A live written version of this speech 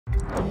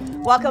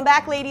Welcome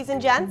back, ladies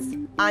and gents.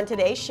 On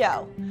today's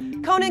show,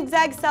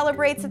 Koenigsegg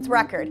celebrates its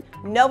record,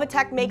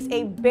 Novitec makes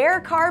a bare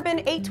carbon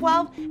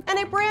 812, and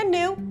a brand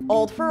new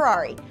old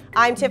Ferrari.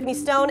 I'm Tiffany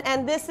Stone,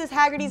 and this is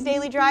Hagerty's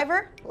Daily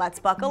Driver. Let's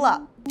buckle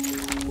up.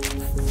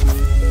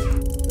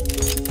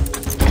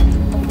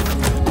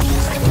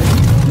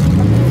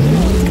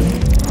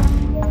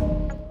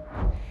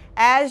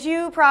 As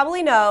you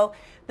probably know,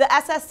 the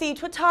SSC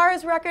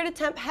Twitara's record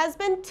attempt has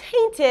been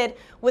tainted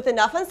with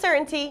enough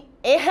uncertainty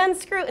and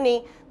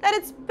scrutiny that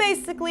it's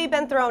basically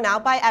been thrown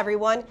out by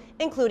everyone,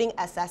 including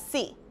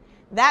SSC.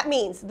 That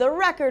means the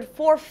record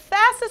for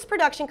fastest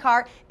production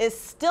car is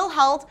still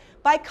held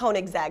by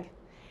Koenigsegg.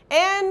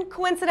 And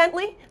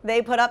coincidentally,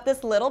 they put up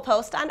this little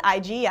post on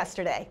IG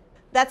yesterday.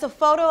 That's a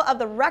photo of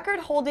the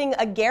record-holding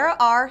Agera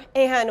R,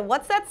 and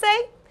what's that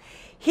say?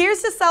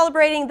 Here's to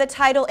celebrating the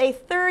title a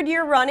third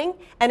year running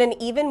and an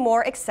even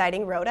more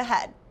exciting road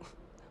ahead.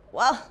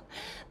 Well,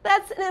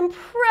 that's an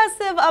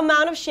impressive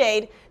amount of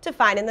shade to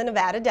find in the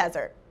Nevada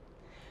desert.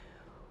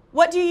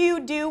 What do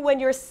you do when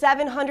your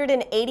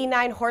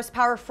 789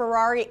 horsepower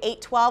Ferrari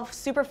 812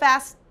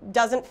 superfast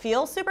doesn't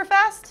feel super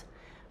fast?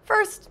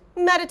 First,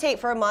 meditate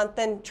for a month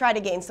and try to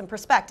gain some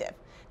perspective.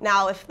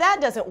 Now, if that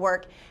doesn't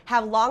work,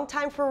 have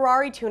longtime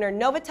Ferrari tuner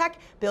Novitec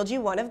build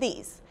you one of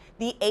these,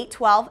 the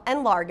 812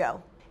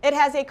 N-Largo. It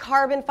has a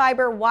carbon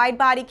fiber wide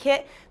body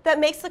kit that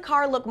makes the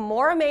car look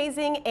more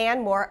amazing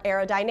and more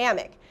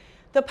aerodynamic.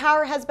 The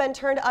power has been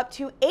turned up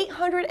to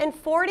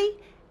 840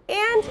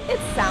 and it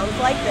sounds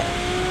like this.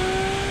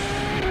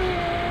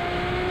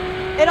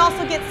 It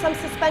also gets some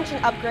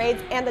suspension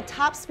upgrades and the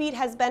top speed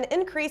has been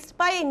increased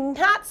by a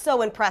not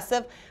so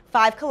impressive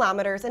 5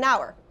 kilometers an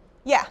hour.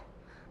 Yeah,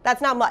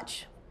 that's not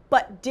much,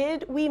 but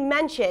did we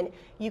mention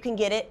you can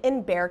get it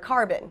in bare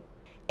carbon?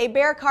 A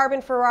bare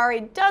carbon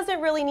Ferrari doesn't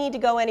really need to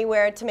go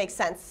anywhere to make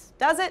sense,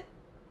 does it?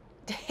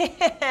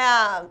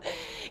 Damn.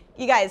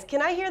 You guys,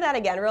 can I hear that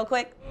again real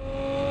quick?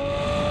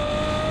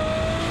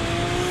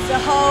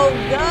 So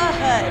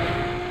good.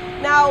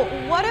 Now,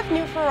 what if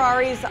new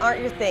Ferraris aren't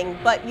your thing,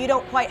 but you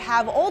don't quite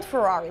have old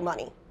Ferrari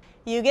money?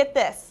 You get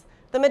this,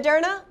 the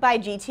Moderna by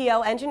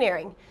GTO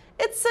Engineering.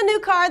 It's a new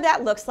car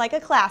that looks like a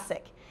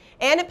classic.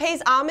 And it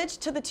pays homage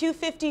to the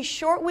 250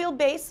 short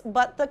wheelbase,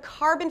 but the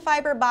carbon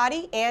fiber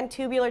body and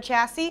tubular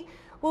chassis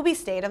will be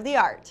state of the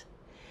art.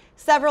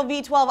 Several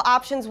V12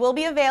 options will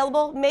be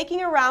available,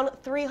 making around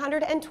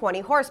 320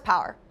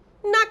 horsepower.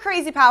 Not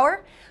crazy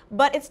power,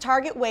 but its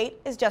target weight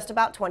is just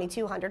about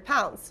 2,200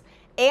 pounds.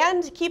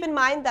 And keep in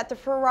mind that the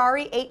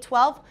Ferrari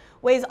 812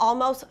 weighs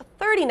almost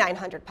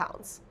 3,900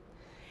 pounds.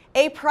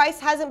 A price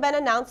hasn't been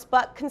announced,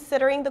 but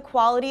considering the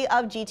quality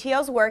of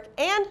GTO's work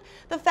and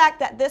the fact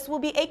that this will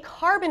be a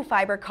carbon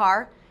fiber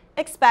car,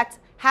 expect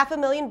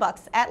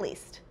 $500,000 at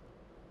least.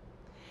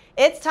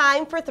 It's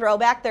time for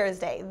Throwback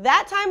Thursday,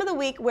 that time of the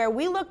week where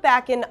we look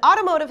back in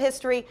automotive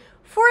history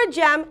for a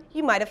gem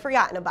you might have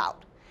forgotten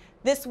about.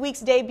 This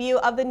week's debut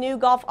of the new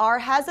Golf R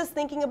has us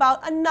thinking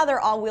about another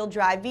all-wheel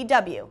drive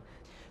VW,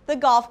 the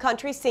Golf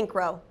Country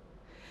Syncro.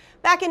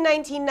 Back in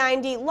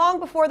 1990, long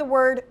before the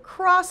word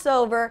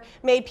crossover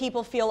made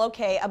people feel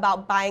okay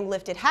about buying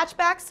lifted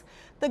hatchbacks,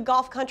 the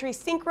Golf Country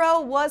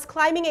Syncro was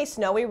climbing a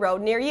snowy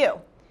road near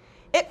you.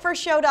 It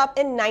first showed up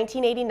in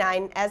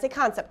 1989 as a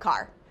concept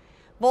car.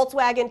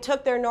 Volkswagen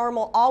took their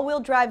normal all-wheel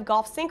drive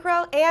Golf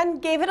Syncro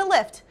and gave it a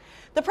lift.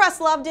 The press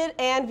loved it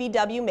and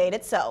VW made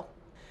it so.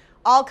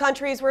 All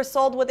countries were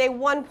sold with a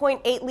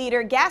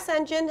 1.8-liter gas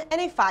engine and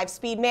a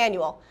 5-speed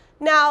manual.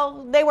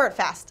 Now, they weren't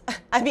fast.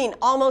 I mean,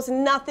 almost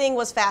nothing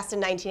was fast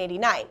in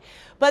 1989,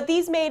 but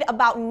these made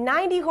about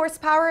 90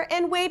 horsepower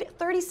and weighed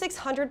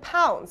 3,600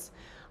 pounds.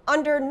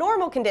 Under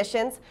normal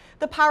conditions,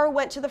 the power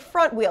went to the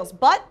front wheels,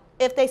 but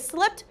if they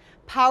slipped,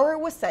 power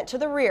was sent to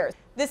the rear.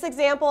 This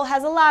example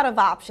has a lot of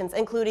options,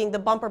 including the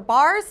bumper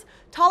bars,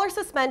 taller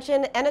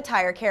suspension, and a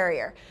tire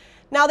carrier.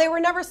 Now, they were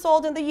never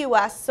sold in the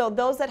US, so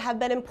those that have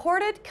been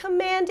imported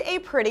command a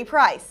pretty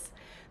price.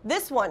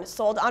 This one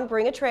sold on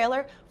Bring a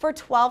Trailer for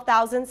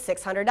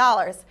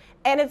 $12,600,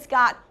 and it's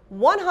got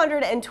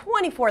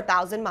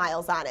 124,000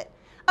 miles on it.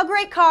 A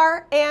great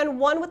car, and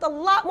one with a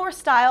lot more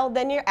style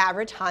than your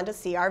average Honda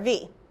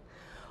CR-V.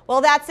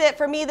 Well, that's it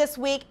for me this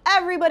week.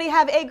 Everybody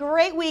have a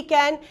great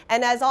weekend,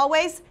 and as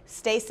always,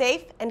 stay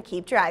safe and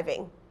keep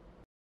driving.